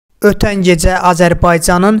Ötən gecə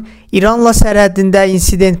Azərbaycanın İranla sərhədində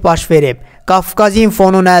insident baş verib. Qafqaz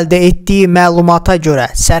İnfonun əldə etdiyi məlumata görə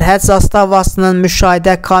sərhəd zastavasının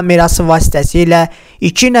müşahidə kamerası vasitəsilə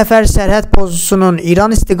 2 nəfər sərhəd pozusunun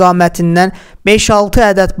İran istiqamətindən 5-6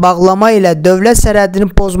 ədəd bağlama ilə dövlət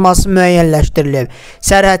sərhədinin pozması müəyyənləşdirilib.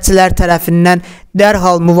 Sərhədçilər tərəfindən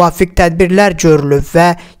dərhal müvafiq tədbirlər görülüb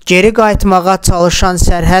və geri qayıtmağa çalışan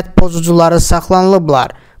sərhəd pozucuları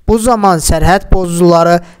saxlanılıblar. Bu zaman sərhəd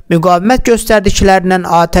pozucuları müqavimət göstərdiklərindən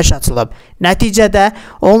atəş açılıb. Nəticədə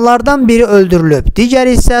onlardan biri öldürülüb,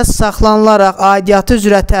 digəri isə saxlanılaraq aidiyyatı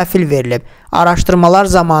üzrə təhvil verilib. Araşdırmalar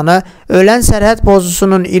zamanı ölən sərhəd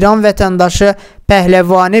pozusunun İran vətəndaşı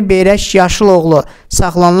Pəhləvani Beyrək Yaşıloğlu,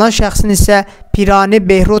 saxlanılan şəxsin isə Pirani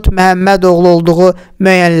Behrut Məhəmmədoğlu olduğu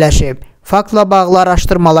müəyyənləşib. Faktla bağlı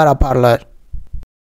araşdırmalar aparılır.